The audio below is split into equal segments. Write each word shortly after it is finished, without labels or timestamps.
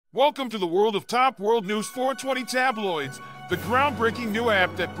Welcome to the world of Top World News 420 Tabloids, the groundbreaking new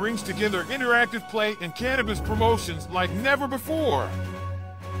app that brings together interactive play and cannabis promotions like never before.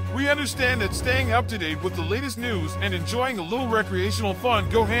 We understand that staying up to date with the latest news and enjoying a little recreational fun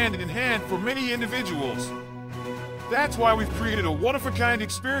go hand in hand for many individuals. That's why we've created a one-of-a-kind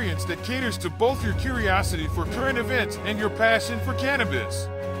experience that caters to both your curiosity for current events and your passion for cannabis.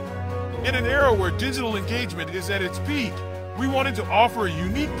 In an era where digital engagement is at its peak, we wanted to offer a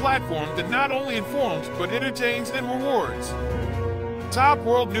unique platform that not only informs but entertains and rewards. Top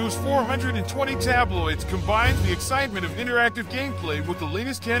World News 420 Tabloids combines the excitement of interactive gameplay with the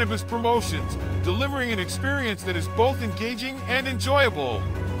latest cannabis promotions, delivering an experience that is both engaging and enjoyable.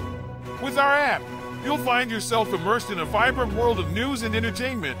 With our app, you'll find yourself immersed in a vibrant world of news and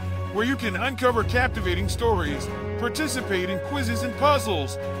entertainment where you can uncover captivating stories, participate in quizzes and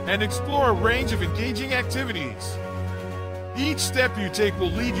puzzles, and explore a range of engaging activities. Each step you take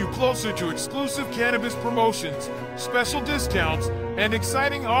will lead you closer to exclusive cannabis promotions, special discounts, and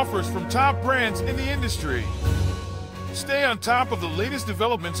exciting offers from top brands in the industry. Stay on top of the latest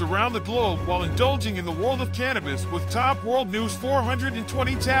developments around the globe while indulging in the world of cannabis with Top World News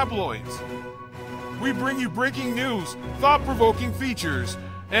 420 Tabloids. We bring you breaking news, thought-provoking features,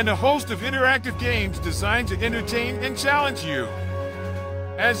 and a host of interactive games designed to entertain and challenge you.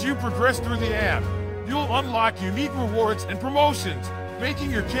 As you progress through the app, you'll unlock unique rewards and promotions, making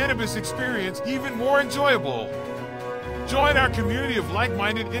your cannabis experience even more enjoyable. Join our community of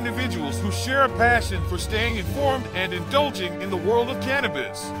like-minded individuals who share a passion for staying informed and indulging in the world of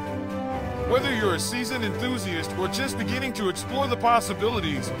cannabis. Whether you're a seasoned enthusiast or just beginning to explore the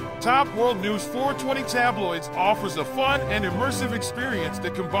possibilities, Top World News 420 Tabloids offers a fun and immersive experience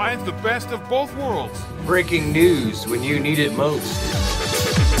that combines the best of both worlds. Breaking news when you need it most.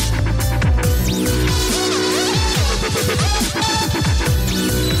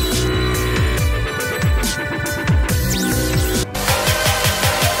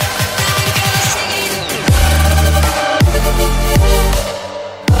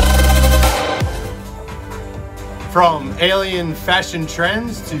 From alien fashion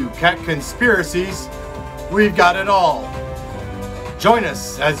trends to cat conspiracies, we've got it all. Join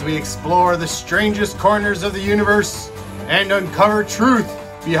us as we explore the strangest corners of the universe and uncover truth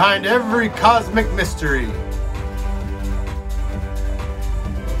behind every cosmic mystery.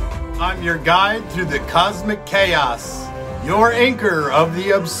 I'm your guide through the cosmic chaos, your anchor of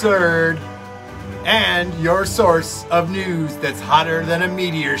the absurd, and your source of news that's hotter than a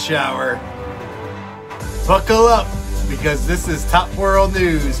meteor shower. Buckle up, because this is Top World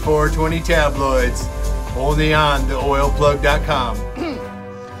News 420 Tabloids, only on theoilplug.com.